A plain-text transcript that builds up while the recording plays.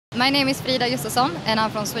My name is Frida Gustavsson and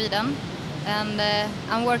I'm from Sweden, and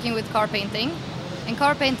I'm working with car painting. And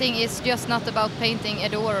car painting is just not about painting a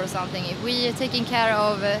door or something. We're taking care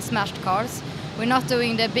of smashed cars. We're not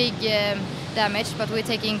doing the big damage, but we're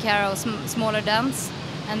taking care of smaller dents,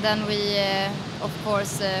 and then we of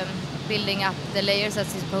course building up the layers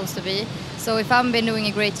as it's supposed to be. So if I've been doing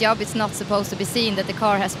a great job, it's not supposed to be seen that the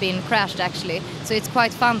car has been crashed actually. So it's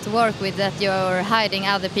quite fun to work with that you're hiding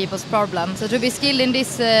other people's problems. So to be skilled in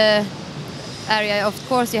this area, of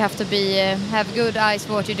course you have to have good eyes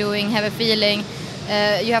for what you're doing, have a feeling.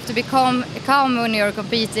 You have to be calm when you're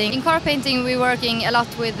competing. In car painting we're working a lot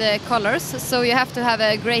with colors, so you have to have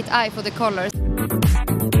a great eye for the colors.